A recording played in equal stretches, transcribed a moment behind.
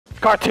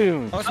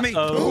Cartoons. Oh, it's me.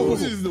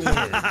 Who's is the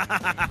winner?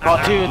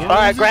 Cartoons. All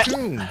right,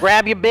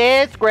 grab your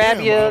beds,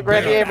 grab your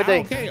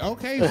everything.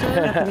 Okay,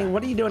 sir. I mean,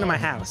 what are you doing in my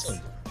house?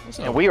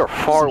 And we are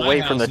far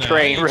away from the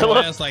train,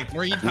 really. That's like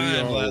 3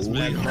 times last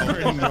match.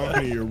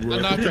 I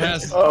knocked your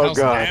ass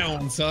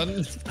down,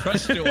 son.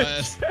 Crushed your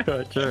ass.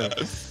 True.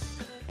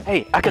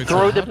 Hey, I could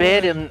throw the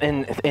bed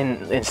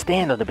and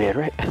stand on the bed,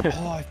 right?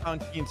 Oh, I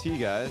found TNT,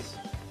 guys.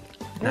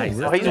 Nice.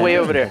 Oh, he's way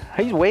over there.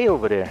 He's way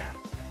over there.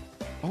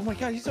 Oh my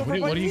God, he's over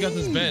What do you got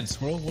this bed,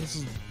 Squirrel? What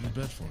is this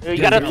bed for?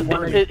 You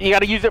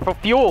gotta use it for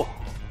fuel.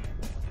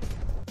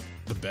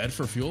 The bed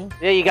for fuel?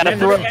 Yeah, you gotta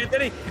throw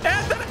it.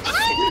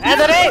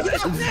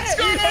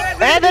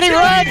 Anthony,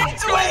 run!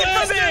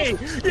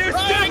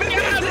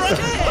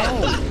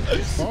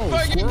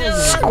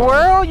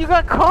 Squirrel, you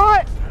got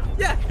caught?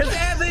 Yeah, because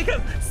Anthony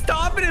comes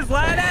stomping his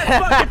light ass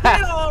fucking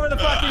feet all over the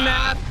fucking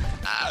map.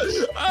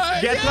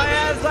 Gets my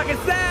ass fucking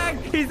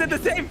sagged. He's in the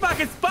same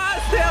fucking spot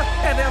still.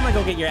 And then I'm gonna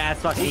go get your ass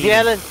fucking. He's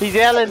yelling. He's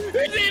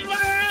eating my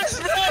ass!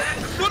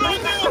 What do I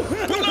do?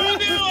 What do I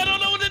do? I don't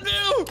know what to do.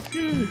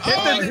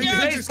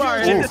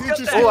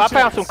 Oh, I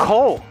found some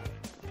coal.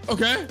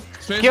 Okay.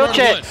 Skill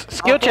checks.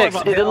 Skill checks.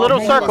 The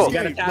little circle.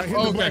 Okay, I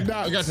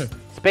got you.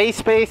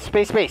 Space.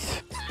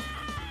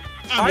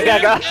 Oh, He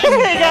got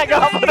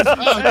gobbled up.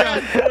 Oh, God. I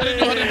didn't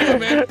know how to do it,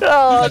 man.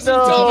 Oh,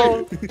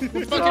 no.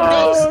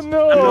 Oh,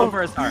 no. I'm going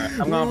for a star.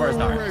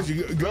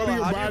 Go to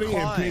your body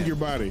and ping your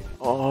body.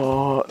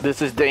 Oh,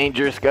 this is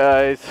dangerous,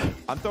 guys.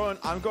 I'm throwing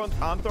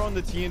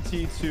the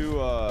TNT to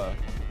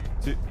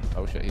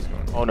oh shit, he's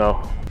going. Oh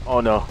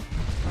no.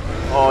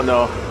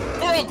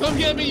 Squirrel, come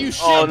get me, you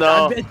shit. Oh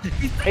no.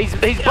 He's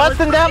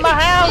busting down my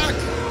house.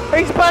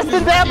 He's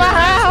busting down my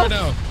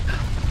house.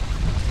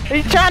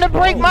 He's trying to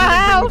break my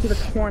house. To the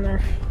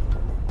corner.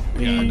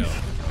 Yeah, I know.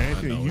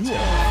 Anthony, you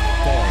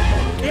are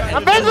far.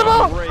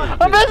 Invisible!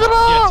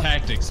 Yeah,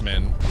 tactics,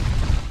 man.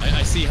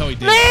 I see how he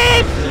did.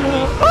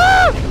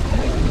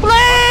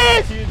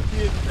 Please!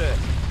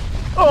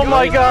 Oh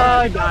my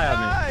God!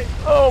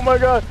 Oh my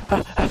God!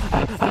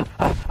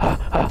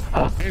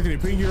 Anthony,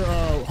 ping your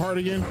heart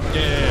again.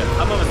 Yeah.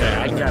 I'm over there.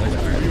 I got it.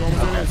 Are you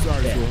almost in there?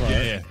 Sorry,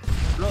 Yeah.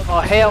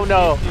 Oh hell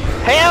no!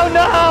 Hell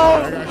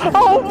no!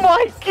 Oh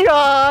my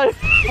God!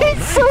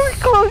 He's so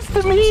close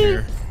to me!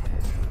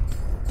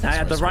 I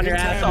have to run your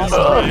ass off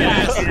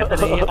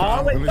Anthony.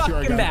 All the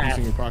fucking back.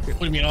 What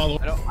do you mean all the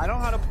way? I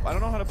don't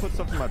know how to put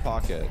stuff in my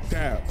pocket.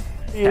 Tap.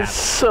 He's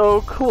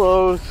so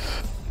close.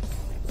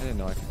 I didn't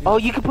know I could do Oh,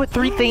 you can put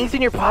 3 things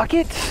in your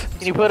pockets?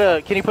 Can you put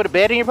a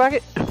bed in your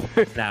pocket?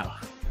 No.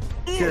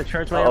 See the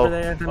church way over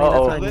there, Anthony? That's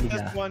what I need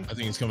to go. I think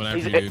he's coming after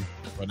you, dude.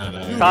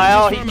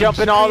 Kyle, he's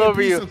jumping all over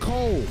you.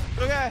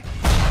 Okay.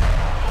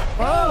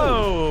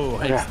 Oh!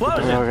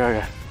 Explosion!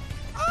 Okay.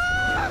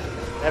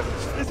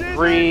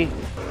 3,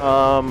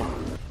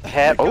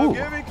 hat. Oh.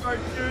 Give me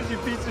cartoons, you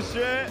piece of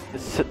shit.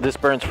 This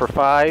burns for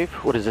 5.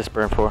 What does this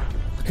burn for?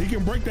 He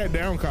can break that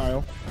down,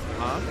 Kyle.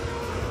 Huh?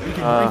 He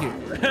can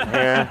break it.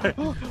 Here.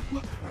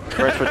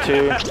 Burns for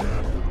 2.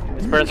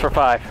 This burns for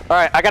 5. All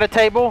right, I got a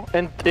table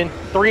and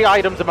 3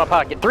 items in my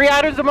pocket. 3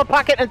 items in my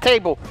pocket and a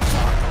table.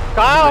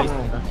 Kyle,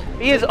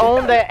 he is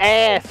on the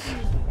ass.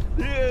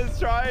 He is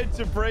trying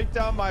to break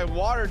down my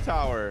water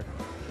tower.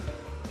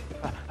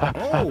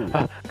 Oh.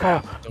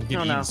 Kyle. Don't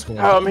get eaten,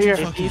 Squirrel. Kyle, I'm here.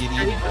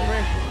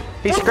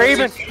 He's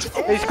screaming.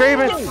 He's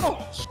screaming.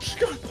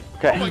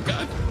 Okay. Oh my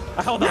God.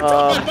 Hold on.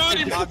 My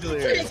body.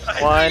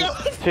 1,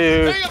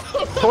 2,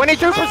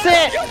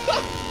 22%.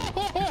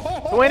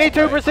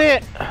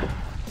 22%.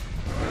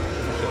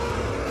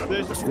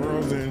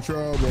 Squirrel's in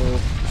trouble.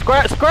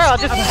 Squirrel, Squirrel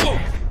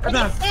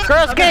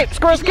escape.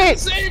 Squirrel escape.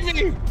 Save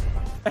me.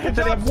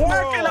 Anthony, I'm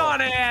working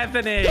on it,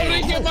 Anthony.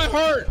 Don't get my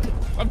heart.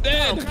 I'm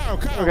dead.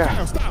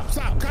 Kyle,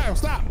 stop. Kyle,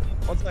 stop.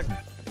 1 second.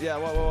 Yeah,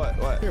 what?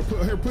 Here,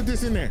 put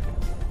this in there.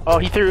 Oh,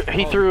 he threw.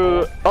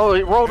 Oh,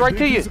 it rolled right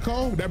to you.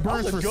 That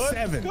burns for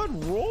 7.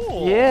 Good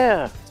roll.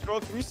 Yeah. Scroll,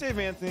 can you save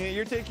Anthony?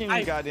 You're taking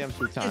your goddamn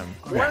sweet time.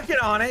 Working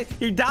on it.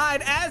 He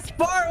died as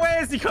far away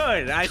as he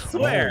could. I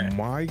swear. Oh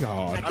my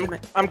God.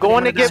 I'm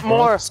going to get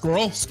more.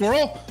 Squirrel.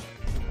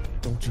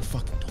 Don't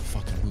fucking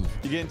move.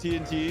 You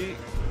getting TNT?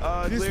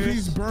 This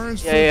piece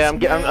burns. Yeah, I'm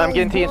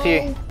getting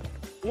TNT.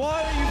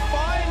 What are you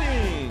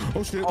finding?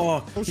 Oh shit.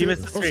 Oh, you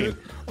missed the stream.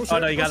 Oh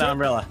no, you got an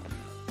umbrella.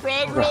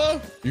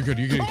 Run. You're good.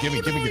 Give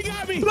me.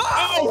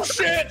 Oh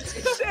shit!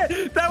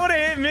 Shit, that would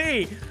have hit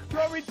me.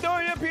 Bro, we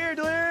throwing you up here,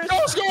 Delirious.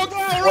 Go,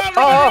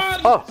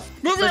 run!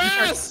 Move your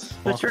ass!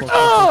 The church.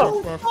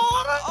 Oh!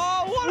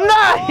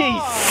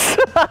 Nice!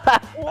 Nice!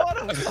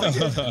 What a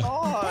fucking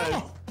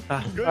god!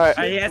 All right.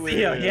 He has to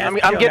heal.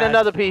 I'm getting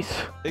another piece.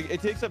 It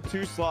takes up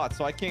 2 slots,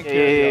 so I can't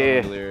carry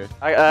it. Delirious.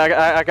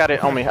 I got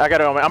it on me.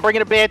 I'm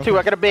bringing a bed too.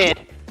 I got a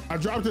bed. I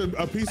dropped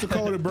a piece of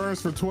coal that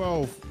burns for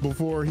 12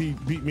 before he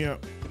beat me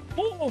up.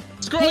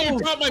 Squirrel, you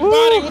dropped my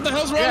body. What the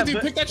hell's wrong with you?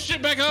 Pick that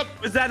shit back up.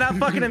 Was that not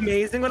fucking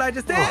amazing what I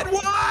just did?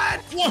 What?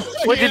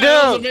 What'd you do?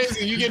 That was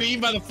amazing. You get eaten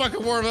by the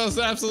fucking worm. That was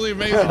absolutely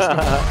amazing.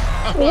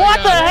 Oh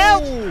what the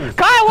hell?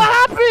 Kyle, what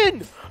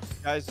happened?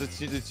 Guys, the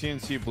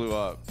TNT blew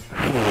up.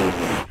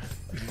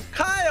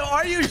 Kyle,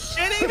 are you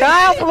shitting me?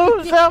 Kyle blew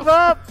himself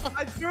up.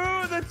 I threw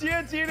the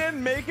TNT,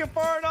 didn't make it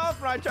far enough,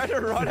 and I tried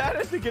to run at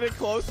it to get it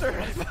closer.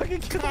 And I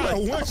fucking killed Kyle,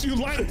 myself. once you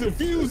light the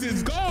fuse,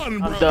 it's gone,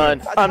 bro. I'm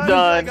done. I'm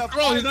done.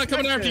 Bro, he's not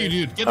coming after you,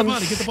 dude. Get the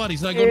body. Get the body.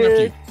 He's not going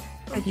after you.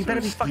 You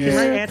better be fucking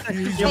right,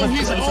 Anthony. No,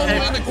 he's all the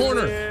way in the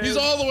corner. He's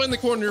all the way in the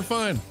corner. You're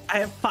fine. I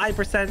have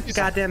 5%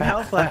 goddamn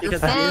health left You're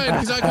because of you. fine.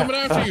 He's not coming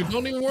after you.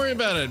 Don't even worry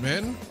about it,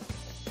 man.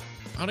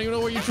 I don't even know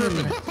what you're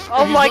tripping.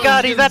 Oh my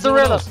God, he's at the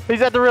Rilla.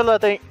 He's at the Rilla, I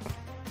think.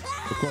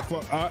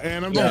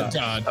 And I'm Oh going.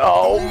 God.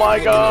 Oh my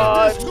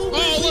God.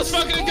 Oh, let's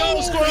fucking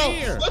go, Squirrel.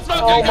 Let's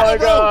fucking Oh go, my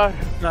bro. God.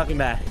 Nothing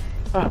bad.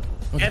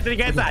 Anthony,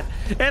 get inside.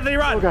 Anthony,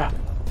 run. Oh God.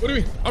 What do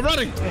you mean? I'm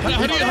running.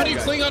 How do you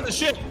cling on to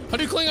shit? How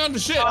do you cling on to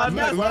shit?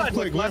 Left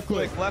click. Left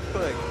click.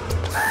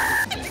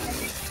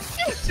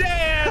 Shit,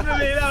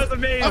 Anthony, that was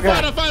amazing.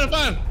 I'm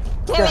fine.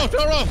 Toro.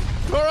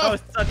 That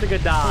was such a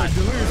good dodge.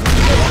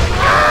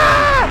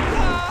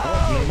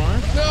 Oh, never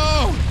mind.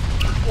 No.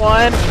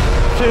 1,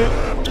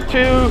 2,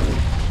 2.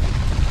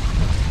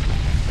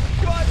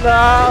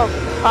 No,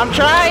 I'm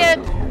trying.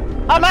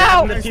 I'm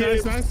out.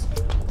 Nice.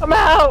 I'm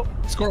out.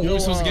 Squirrel, what are we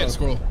supposed to get,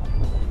 Squirrel?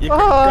 You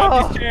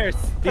grab these chairs.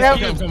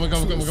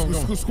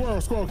 Come.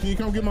 Squirrel, can you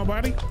come get my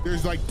body?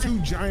 There's like 2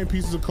 giant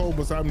pieces of coal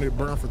beside me that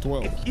burn for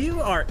 12.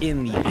 You are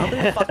in the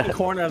other fucking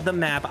corner of the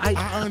map. I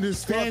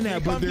understand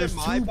that, but there's 2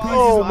 pieces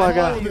Oh of my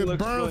coal God. that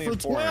burn for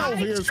 12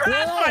 here,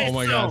 Squirrel. Oh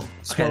my God.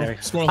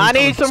 Squirrel. I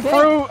need some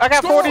fruit. I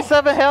got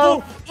 47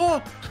 health.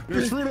 Oh,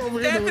 There's fruit over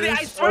here. Anthony,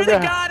 I Delirious. swear to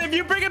God, if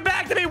you bring it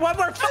back to me one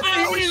more time.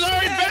 He's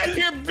already back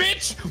here,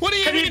 bitch. What do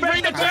you mean?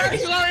 Bring it back.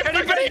 He's already Can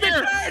you back bring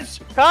here. the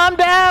church? Calm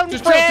down,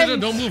 Just trust it. friend.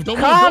 Don't move. Calm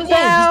down.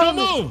 Just don't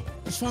move.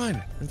 It's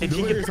fine.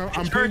 Delirious,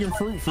 I'm picking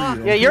fruit for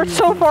you. Yeah, you're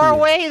so far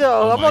away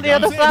though. Oh I'm my on the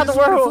God. other side of the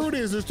This is where world. fruit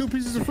is. There's 2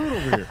 pieces of fruit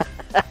over here.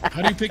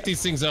 How do you pick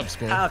these things up,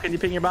 Squirrel? How can you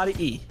ping your body?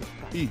 E.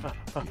 E.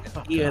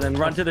 E and then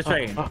run to the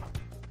train. Okay.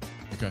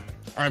 All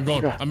right, I'm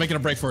going. I'm making a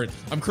break for it.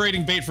 I'm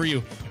creating bait for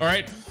you. All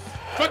right.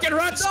 Fucking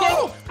run,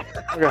 Squirrel.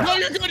 No,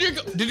 you're good. You're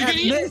good. Did you get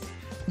eaten?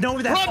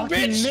 No, that Run,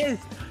 fucking bitch.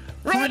 missed.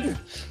 Run.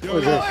 Yo,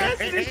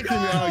 Anthony, you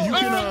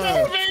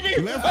can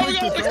baby. left click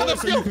to throw it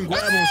so you can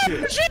grab on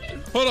shit.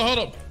 Hold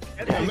on.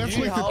 Left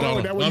click to throw No,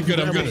 it. That way I'm you can good.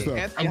 I'm grab on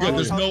good. stuff. I'm good.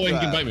 There's no way he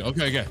can bite me.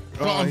 Okay.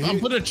 I'm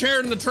putting a chair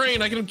in the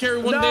train. I can carry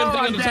one No, damn thing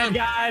I'm at a dead, time.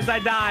 guys. I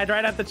died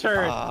right at the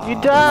church. You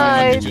I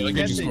died.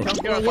 get you,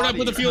 Squirrel. Where did I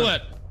put the fuel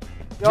at?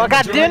 Yo, I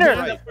got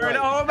dinner.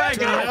 Oh my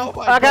God.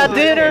 I got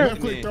dinner. Left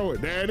click, throw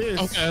it. There it is.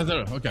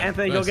 Okay.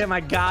 Anthony, go get my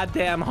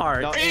goddamn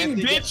heart. No. Ping,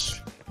 Anthony, bitch.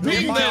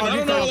 Ping, then. I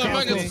don't know what the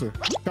fuck is.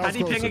 How do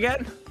you ping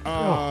again?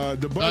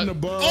 The button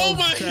above. Oh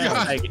my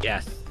tab. God.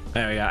 Yes.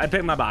 There we go. I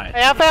picked my body.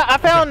 Hey, I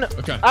found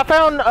Okay.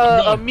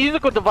 a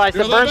musical device that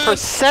You're the burns for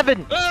best.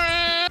 7.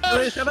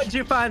 Luis, how about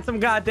you find some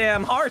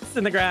goddamn hearts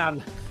in the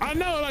ground? I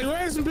know, like,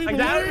 where's some people? Like,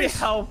 that would be Delirious?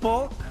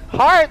 helpful.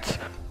 Hearts.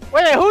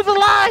 Wait, who's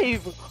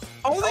alive?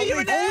 Only you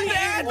and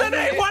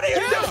Anthony! What are you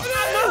doing?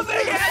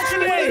 Nothing,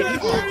 Anthony!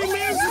 30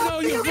 minutes ago,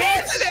 you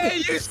Anthony,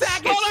 you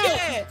sack of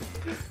shit!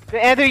 Did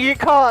Anthony get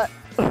caught?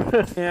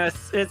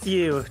 Yes, it's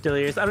you,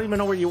 Delirious. I don't even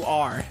know where you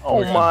are.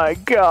 Oh my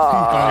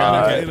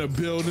God. in a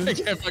building. I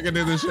can't fucking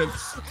do this shit.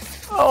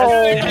 Oh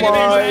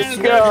my If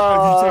you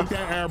God. take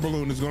that air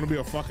balloon, it's gonna be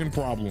a fucking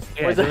problem.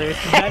 Yeah, Delirious,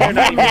 you better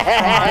not even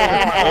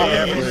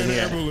try to balloon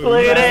yet.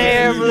 Look at that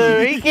air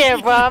balloon. He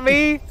can't find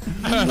me.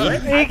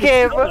 He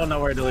can't. I don't know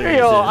where Delirious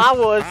Yo, is. I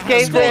will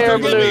escape the air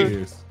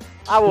balloon.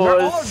 I We're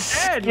will all dead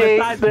escape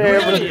besides the air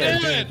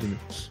Delirious. balloon. Damn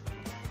it.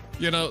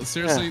 You know,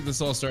 seriously, this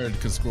all started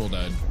because Squirrel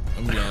died.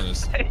 I'm gonna be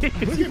honest. Look at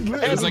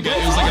It was like a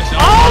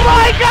Oh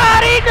my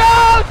God, he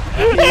knows!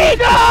 He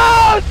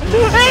knows!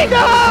 He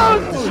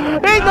knows!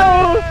 He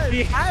knows!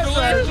 He has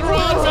Delirious, that.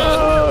 run, man!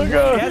 Oh He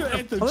God. has at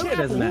the the fluid,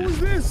 chapel. isn't it? Who is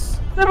this?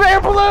 The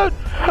air balloon!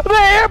 The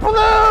air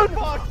balloon!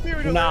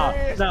 No,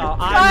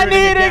 I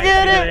need to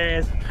get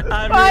it. I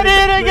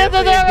need to get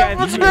the damn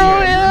apple. Screw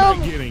Not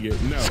him! getting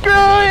it. No. Screw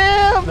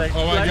him!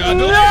 Oh my God,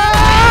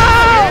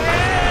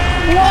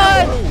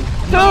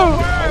 No!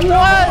 1,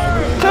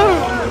 2,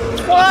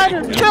 1,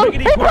 2.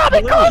 He brought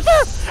me closer!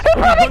 He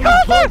brought me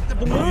closer! The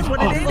balloons, what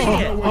an There's no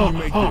idiot! way you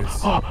make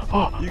this.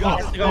 You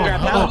guys Go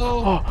grab that.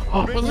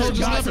 What the hell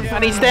just happened? I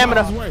need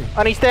stamina.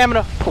 I need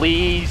stamina.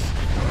 Please.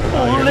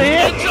 Pull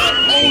it.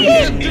 Oh,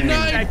 yeah,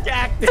 denied.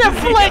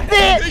 Deflect He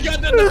it!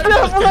 got denied.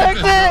 Deflect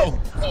it!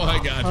 Oh my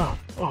God.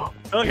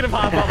 Look at him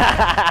pop up.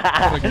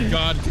 Oh my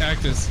God,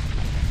 cactus.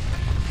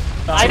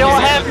 I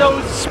don't have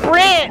no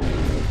sprint!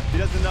 He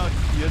doesn't know.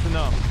 He doesn't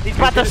know. He's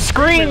about to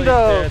scream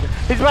though!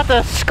 He's about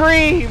to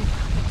scream!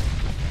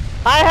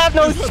 I have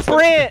no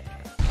sprint!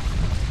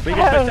 We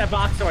can push that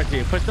box towards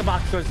you. Push the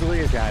box towards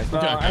Delirious, guys.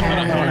 Okay, I'm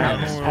gonna have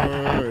this.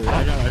 Wait.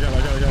 I got it.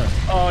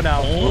 Oh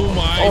no. Oh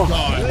my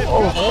God.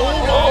 Oh my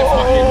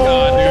fucking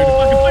God, dude.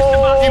 Push the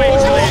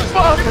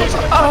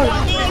box.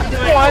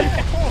 One,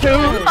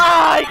 two.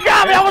 Ah, he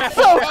got me! I was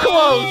so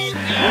close!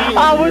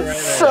 I was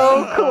so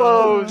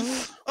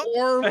close!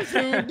 Or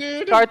food,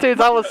 dude. Cartoons,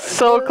 I was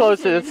so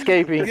close to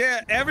escaping.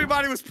 Yeah,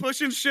 everybody was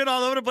pushing shit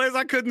all over the place.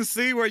 I couldn't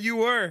see where you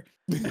were.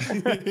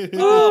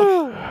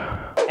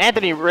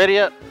 Anthony, ready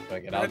up?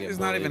 It's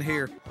not even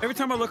here. Every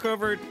time I look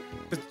over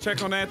to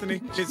check on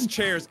Anthony, his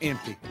chair's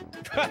empty.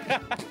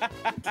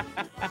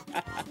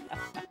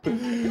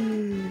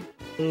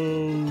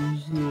 Oh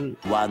shit.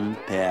 One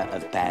pair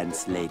of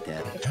pants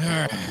later.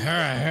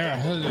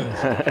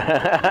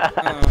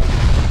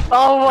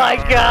 Oh my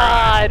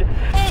God!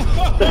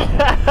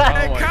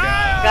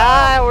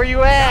 Kyle, where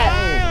you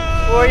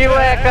at? Where you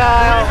at,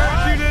 Kyle?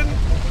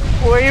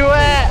 Where you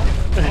at?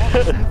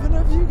 Seven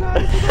of you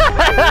guys.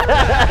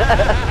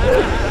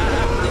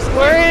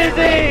 Where is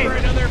he? For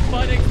another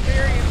fun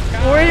experience,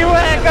 Kyle. Where you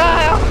at,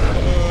 Kyle?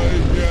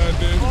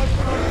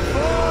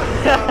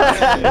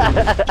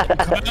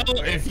 Kyle,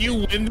 if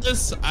you win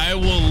this, I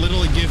will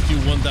literally gift you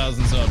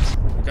 1,000 subs.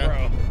 Okay.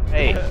 Bro.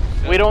 Hey,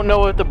 we don't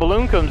know if the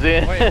balloon comes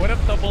in. Wait, what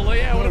if the balloon?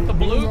 Yeah, what if the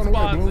balloon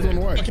spawns in?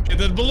 Okay,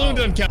 the balloon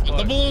doesn't count.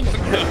 The balloon doesn't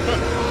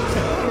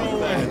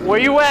count. Where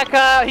you at,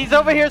 Kyle? He's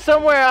over here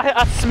somewhere.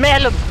 I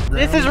smell him.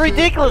 This is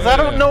ridiculous. I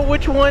don't know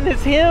which one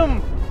is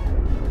him.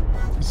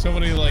 So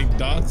many like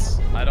dots.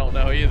 I don't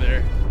know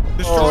either.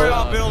 Destroy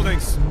all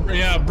buildings.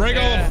 Yeah, break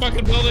all the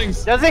fucking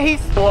buildings. Doesn't he?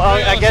 Well,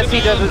 I guess he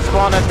doesn't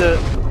spawn at the.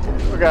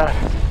 Oh God.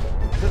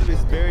 This is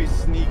very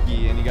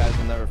sneaky, and you guys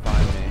will never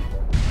find me.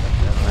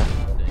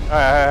 All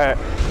right.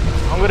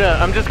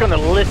 I'm just gonna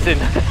listen.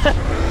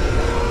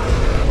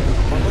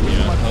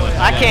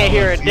 I can't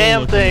hear a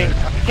damn thing.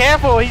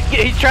 Careful,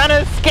 he's trying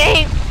to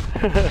escape.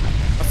 I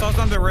saw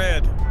something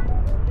red.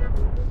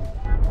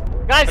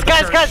 Guys,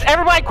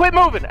 everybody quit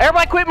moving.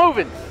 Everybody quit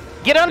moving.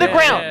 Get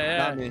underground.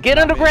 Not me, Get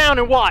not me. underground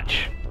and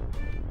watch.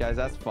 Guys,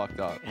 that's fucked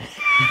up. You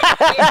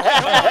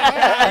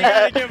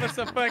gotta give us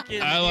a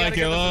fucking. I like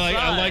it.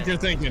 I like your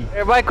thinking.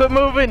 Everybody quit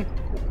moving.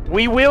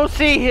 We will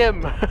see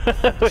him.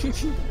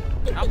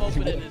 I'm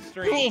opening the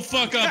street. We'll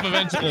fuck up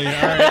eventually,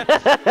 alright?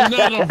 There's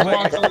not enough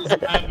rocks on this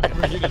map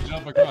for you to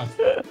jump across.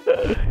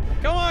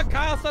 Come on,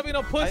 Kyle, stop being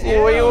a pussy.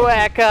 Where you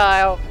at,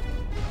 Kyle?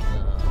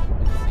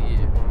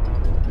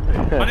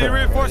 I need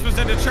reinforcements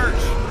in the church.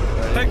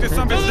 Take this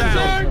son of a bitch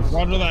down.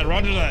 Roger that,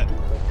 roger that.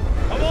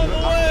 Come on,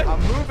 boy. I'm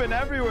moving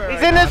everywhere.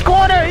 He's in this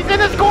corner. He's in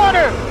this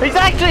corner. He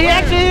actually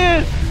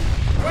is.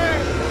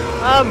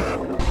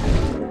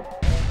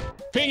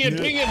 Ping it.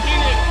 He's on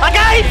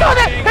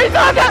it. He's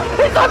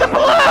on the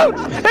balloon.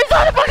 He's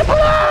on the fucking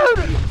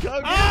balloon.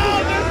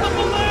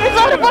 He's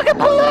on the fucking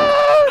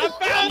balloon.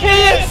 He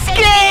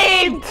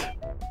escaped.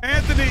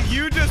 Anthony,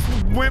 you just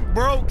went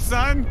broke,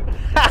 son.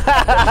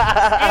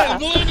 Hey, the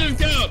balloon didn't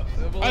count.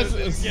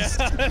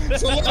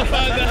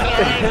 Solidified that,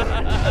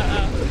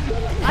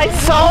 alright? I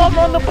saw him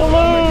on the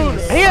balloon.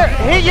 Here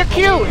your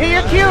cue. Here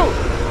your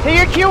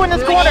cue in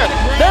this corner.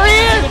 There he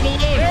is.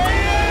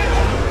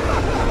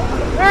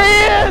 There he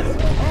is.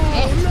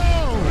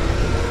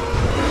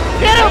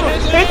 Get him!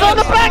 He's on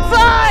the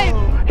backside!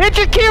 Hit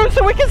your cue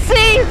so we can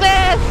see his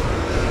ass!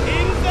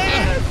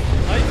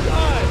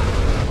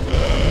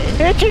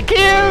 Hit your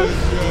cues!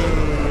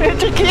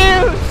 Hit your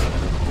cues!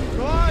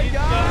 Come on,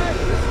 guys.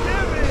 Just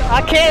give me.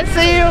 I can't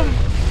see him!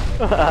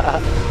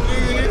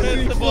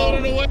 He's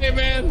floating away,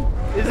 man.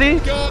 Is he?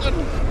 God.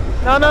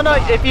 No.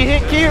 If you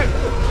hit Q,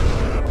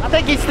 I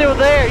think he's still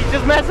there. He's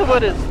just messing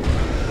with us.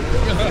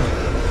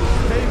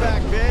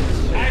 Payback,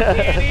 bitch. I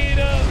can't eat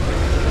him.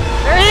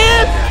 There he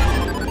is!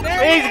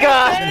 He's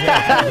gone!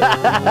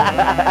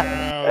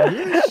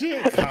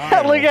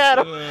 Look at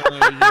him!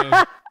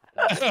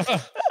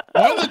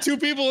 Why are the two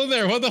people in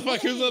there? What the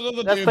fuck is that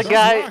other That's dude? the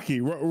guy.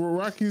 Rocky.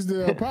 Rocky's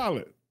the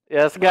pilot.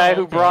 Yeah, that's the guy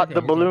who brought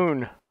the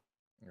balloon.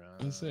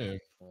 Let's see.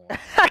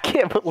 I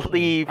can't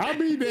believe I'll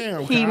be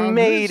damned. he Kyle.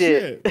 made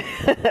Good it.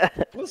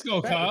 shit. Let's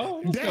go,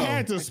 Kyle. Let's That go.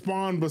 had to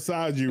spawn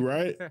beside you,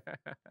 right?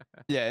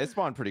 Yeah, it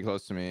spawned pretty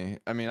close to me.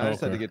 I mean, I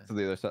just had to Okay. get to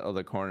the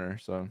other corner,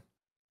 so.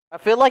 I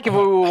feel like if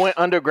we went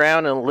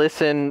underground and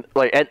listened,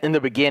 like in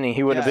the beginning,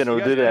 he wouldn't have been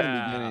able to do that. In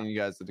the beginning, you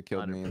guys would have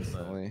killed me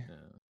instantly.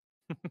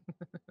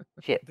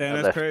 Shit. Damn,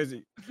 I that's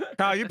crazy.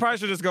 Kyle, you probably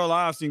should just go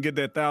live so you can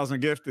get that 1,000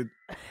 gifted.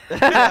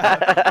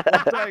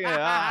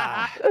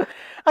 Ah.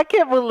 I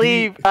can't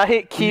believe I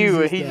hit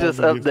Q and he's just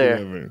up there.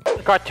 Forever.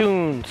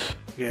 Cartoons.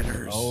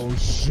 Getters. Oh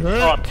shit.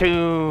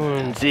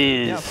 Cartoons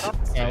is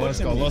Yeah,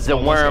 let's go. Let's the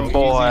go. worm Easy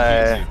boy.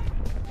 peasy.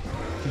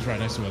 He's right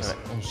next to us.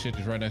 Oh shit,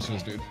 he's right next to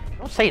us, dude.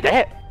 Don't say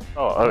that.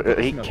 Oh,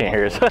 he can't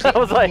hear us. I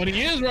was like, But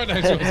he is right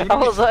next to us. I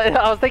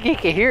was thinking he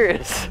can hear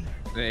us.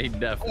 He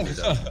definitely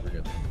does. We're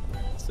good.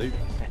 See?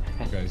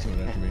 Okay, he's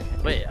coming after me.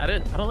 Wait, I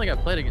don't think I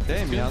played against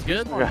Damn, this. yeah,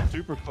 Dude's good. Yeah.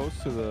 Super close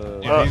to the.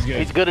 Yeah, he's good.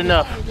 He's good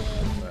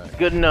enough.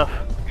 Good enough.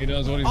 He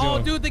knows what he's Oh,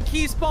 doing. dude, the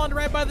key spawned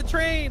right by the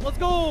train. Let's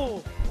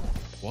go.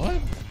 What?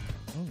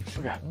 Oh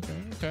shit.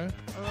 Okay.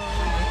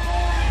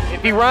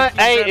 If you run,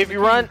 if you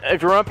run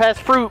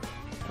past fruit,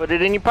 put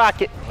it in your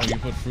pocket. Oh, you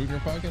put fruit in your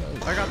pocket?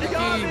 Oh, I got the key.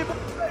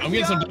 I'm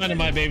getting some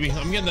dynamite, baby.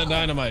 I'm getting that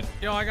dynamite.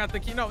 Yo, I got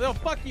the key. No,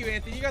 fuck you,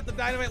 Anthony. You got the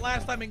dynamite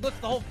last time and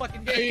glitched the whole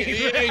fucking game.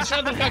 Hey,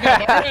 shut the fuck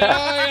up. All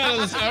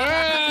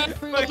right.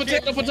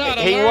 Potato.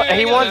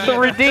 He wants to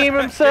redeem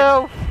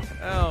himself.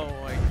 Oh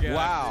my god.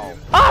 Wow.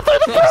 I threw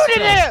the food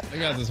in there! I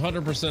got this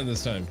 100%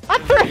 this time. I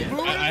threw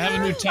I have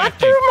a new I tactic.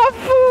 threw my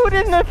food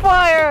in the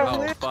fire!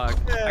 Oh fuck!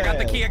 I got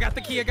the key. I got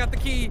the key. I got the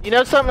key. You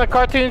know something the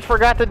cartoons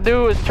forgot to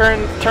do is turn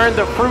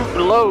the fruit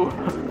low.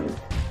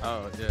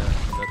 Oh yeah,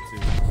 that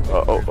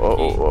too.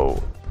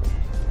 Oh.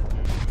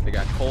 They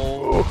got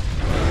coal.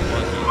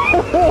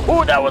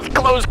 Oh, that was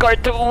close,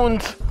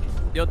 cartoons.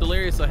 Yo,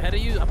 Delirious, ahead of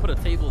you, I put a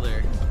table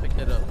there. I picked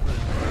it up.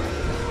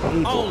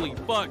 Holy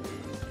fuck!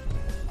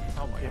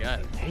 Oh my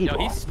god. Yo,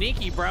 he's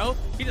sneaky, bro.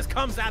 He just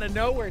comes out of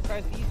nowhere and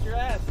tries to eat your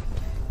ass.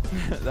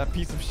 That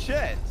piece of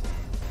shit.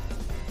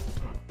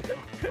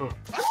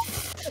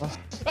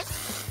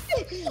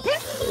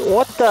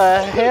 What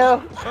the hell?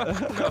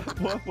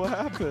 What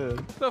happened?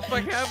 What the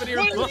fuck happened to your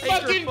What do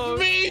you fucking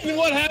mean?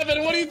 What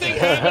happened? What do you think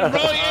happened,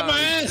 bro? You ate my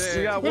ass.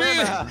 You got What do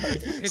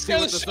you It's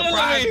scared the with the shit out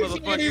surprise,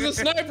 of me. He's a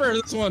motherfucker. sniper,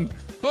 this one.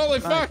 Holy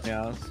fuck.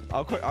 Yeah,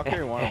 I'll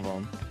carry one of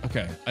them.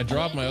 Okay, I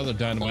dropped my other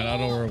dynamite. I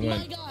don't know where it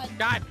went.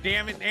 God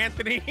damn it,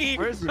 Anthony.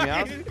 Where's the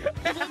mouse?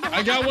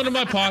 I got one in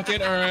my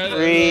pocket. All right,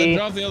 Three, I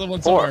dropped the other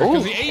one four. somewhere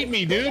because Ooh. he ate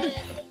me, dude.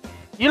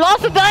 You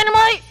lost the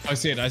dynamite? I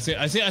see it. I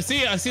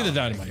see the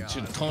dynamite.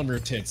 Should calm your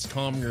tits.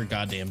 Calm your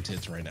goddamn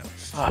tits right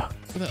now.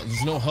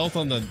 There's no health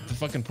on the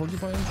fucking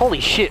porcupine. Holy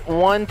shit.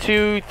 1,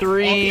 2,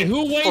 3. Okay, who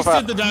four, wasted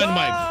five. the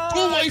dynamite?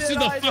 Who wasted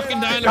the fucking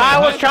dynamite? I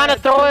was trying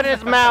to throw it in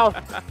his mouth.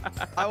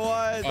 I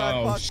was. I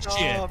Oh fucked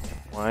shit. up.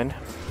 1.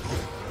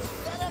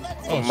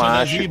 Oh,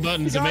 my shit, that shit. Z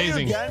button's You got your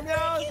amazing. gun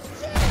now?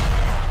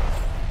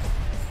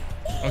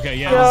 Okay,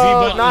 yeah, Yo, the Z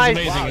button nice.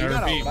 is amazing. Wow, you I got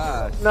out repeat.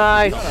 fast.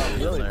 Nice. You got out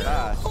really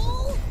fast.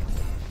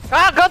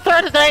 Ah, go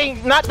throw the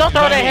thing. Don't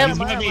throw it at him. He's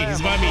by me. He's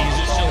by me. He's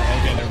just chilling.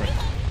 Okay, never mind.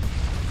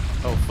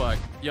 Oh fuck.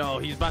 Yo,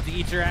 he's about to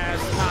eat your ass,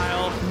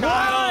 Kyle.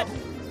 What?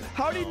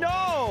 How'd he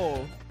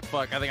know?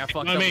 Fuck, I think I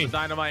fucked By up me. with the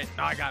dynamite.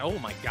 No, I got, oh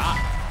my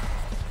god.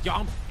 Yo,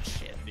 I'm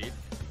shit, dude.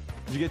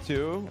 Did you get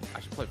 2? I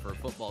should play for a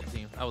football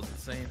team. That was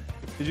insane.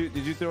 Did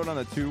you throw it on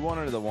the 2-1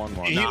 or the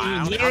 1-1? He's I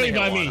only literally hit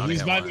by one, me. I only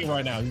He's hit by one. me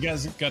right now. You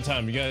guys got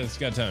time. You guys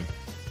got time.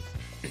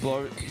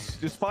 Blow,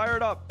 just fire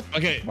it up.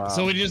 Okay, Wow.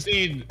 so we just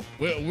need.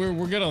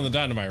 We're good on the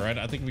dynamite, right?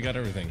 I think we got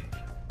everything.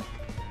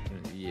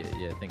 Yeah,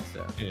 I think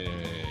so. Yeah.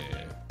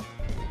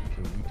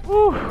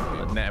 Woo.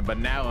 But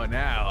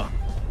now.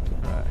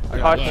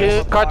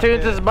 Alright,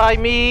 Cartoons is by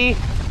me.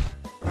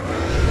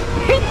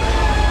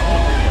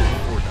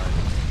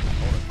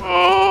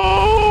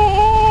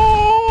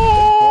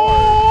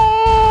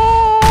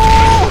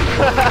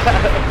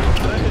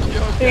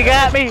 He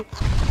got me.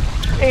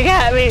 He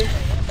got me.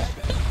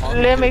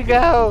 Let me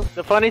go.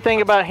 The funny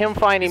thing about him He's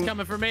finding,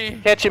 coming for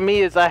me. catching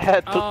me is I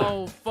had,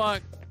 Oh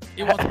fuck.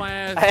 He wants my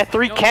ass. I had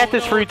 3 No,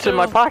 cactus no, fruits in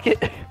my no.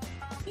 pocket.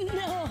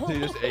 You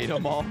just ate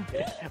them all.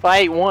 I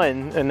ate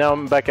 1, and now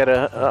I'm back at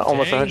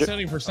almost 100.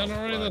 70%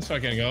 already. Let's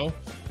fucking go.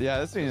 Yeah,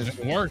 this thing is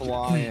It worked.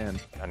 flying.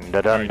 Dun,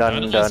 dun,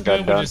 dun, That's dun,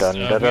 good. dun, We just, dun, we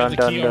dun, have the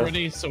dun, key dun.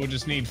 already, so we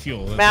just need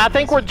fuel. That's Man, I it,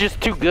 think that's we're it. just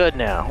too good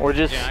now. We're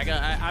just Yeah,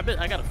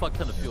 I got a fuck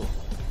ton of fuel.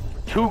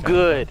 too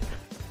good.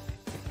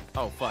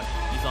 Oh fuck.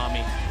 He's on me.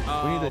 need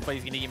Oh, to- but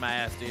he's gonna eat my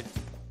ass, dude.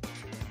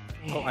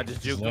 Oh, I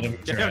just juked Let him him.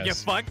 eat your Get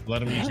ass. fucked.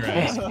 Let him eat your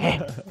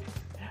ass.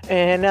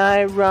 And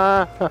I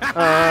run.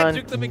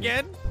 Juked him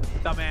again.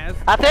 Dumbass.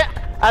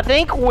 I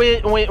think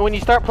when you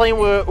start playing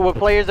with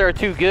players that are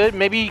too good,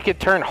 maybe you could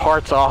turn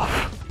hearts off.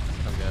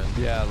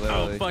 Okay. Yeah,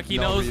 literally. Oh, fuck, he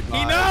No knows. He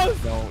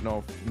revive,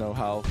 knows! No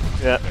health.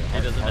 Yeah.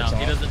 He doesn't know. Hearts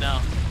He off. doesn't know.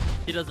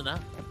 He doesn't know.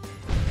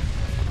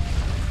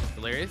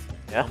 Delirious?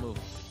 Yeah. Don't move.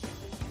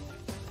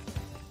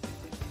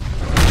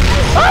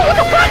 Oh, what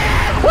the fuck?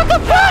 What the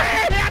fuck?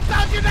 I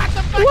told you not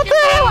to fucking What the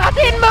hell? I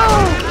didn't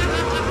move.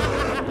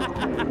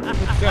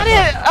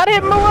 I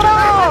didn't move at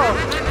all.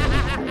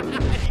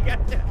 You got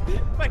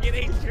fucking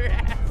ate your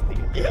ass,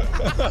 dude.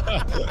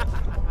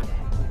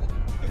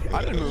 I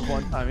didn't move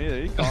one time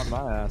either. He caught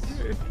my ass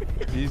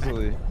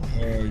easily.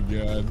 Oh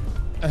god.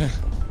 You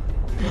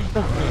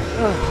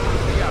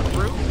got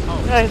fruit?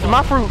 Oh, Hey, it's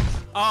my fruit.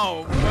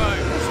 oh fuck.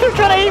 Still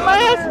trying to eat my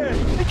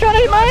ass. You trying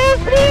to eat my ass,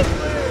 please?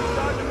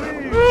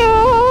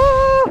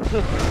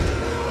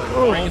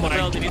 Breaking the my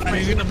building. He's God,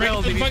 breaking the he's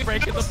building. He's fucking-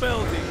 breaking the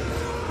building.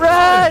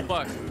 Run!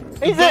 Fuck.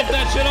 He's Dump a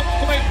that shit up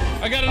quick.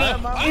 I got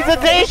enough. he's a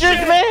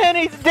dangerous man.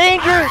 He's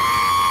dangerous.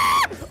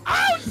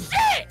 Oh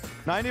shit!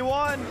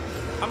 91.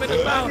 I'm in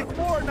the mouth.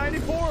 94.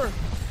 94.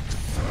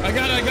 I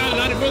got it.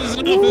 94. There's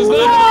enough. There's enough.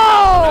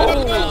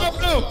 Whoa!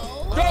 Go.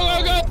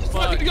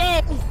 Fucking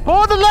go.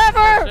 Pull the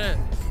lever. Shit.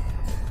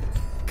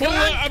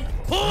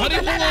 How do you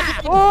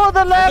pull Pull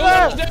the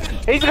lever.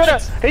 He's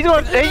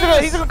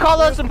gonna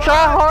call us some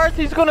tryhards.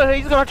 He's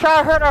gonna try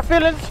to hurt our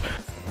feelings.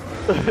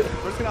 We're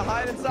just gonna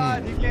hide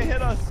inside. He can't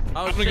hit us.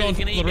 Oh I'm shit, gonna go he's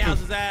gonna on eat the roof.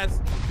 Meows's ass.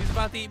 He's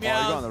about to eat Oh, you go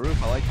on Meows. the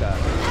roof. I like that.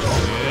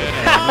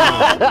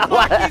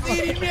 He's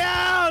eating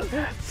Meows!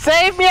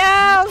 Save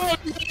meows.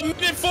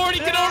 Minute 40.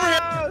 Get over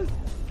here.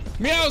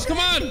 Meows, come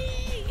on.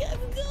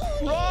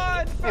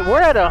 Run! Hey, we're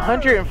at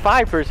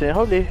 105%.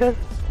 Holy hell.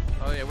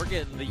 Oh yeah, we're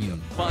getting the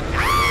fuck.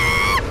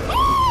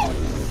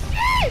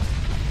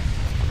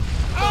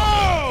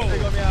 There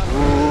you go, Meow.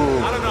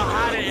 I don't know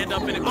how to end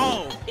up in a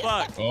Oh,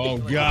 fuck. Oh,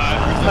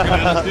 God. He's looking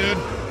at us, dude.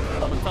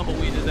 I'm gonna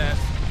tumbleweed his ass.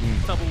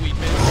 Tumbleweed,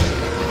 bitch.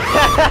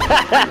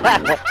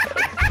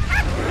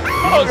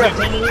 Oh,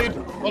 tumbleweed?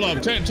 Hold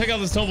on. Check out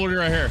this tumbleweed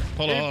right here.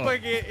 Hold on.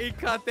 He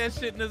caught that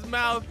shit in his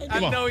mouth. I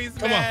Come on, know he's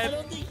come mad. I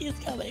don't think he's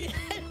coming.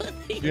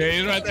 Yeah,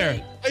 he's right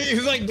there.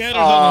 He's like dead or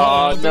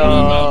Oh,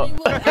 something.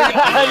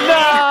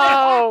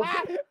 no.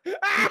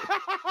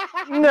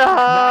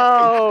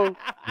 No!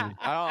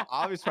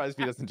 I'll be surprised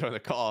if he doesn't join the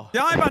call.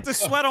 Y'all ain't about to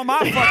sweat on my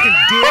fucking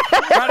dick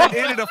right at the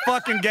end of the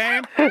fucking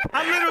game.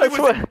 I literally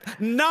was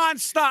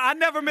non-stop. I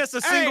never missed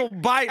a single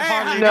bite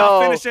hardly. No.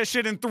 Y'all finished that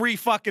shit in 3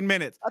 fucking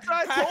minutes. That's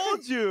what I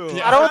told you.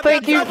 Yeah. I don't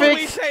think you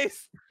fixed.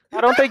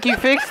 I don't think you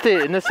fixed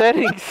it in the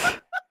settings.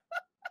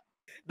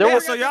 There Yeah,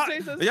 was so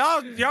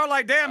y'all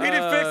like, damn, he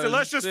didn't fix it.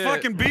 Let's just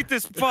fucking beat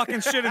this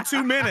fucking shit in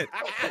 2 minutes.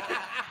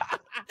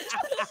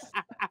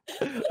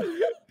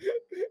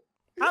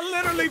 I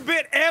literally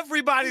bit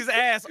everybody's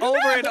ass over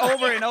and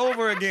over and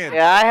over again.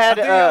 Yeah, I had.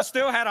 I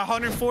still had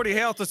 150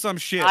 health or some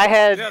shit. I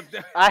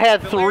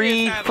had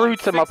 3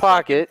 fruits in my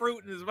pocket.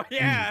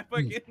 Yeah,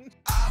 fucking.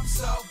 I'm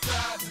so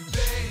proud to be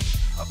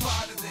a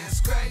part of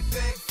this great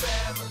big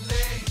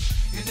family.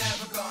 You're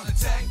never gonna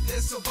take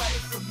this away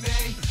from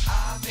me.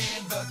 I'm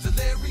in the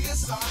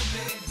delirious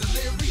army,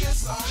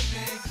 delirious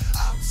army.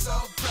 I'm so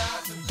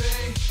proud to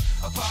be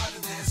a part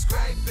of this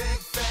great big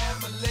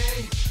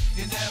family.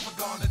 You're never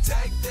gonna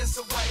take this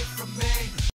away from me.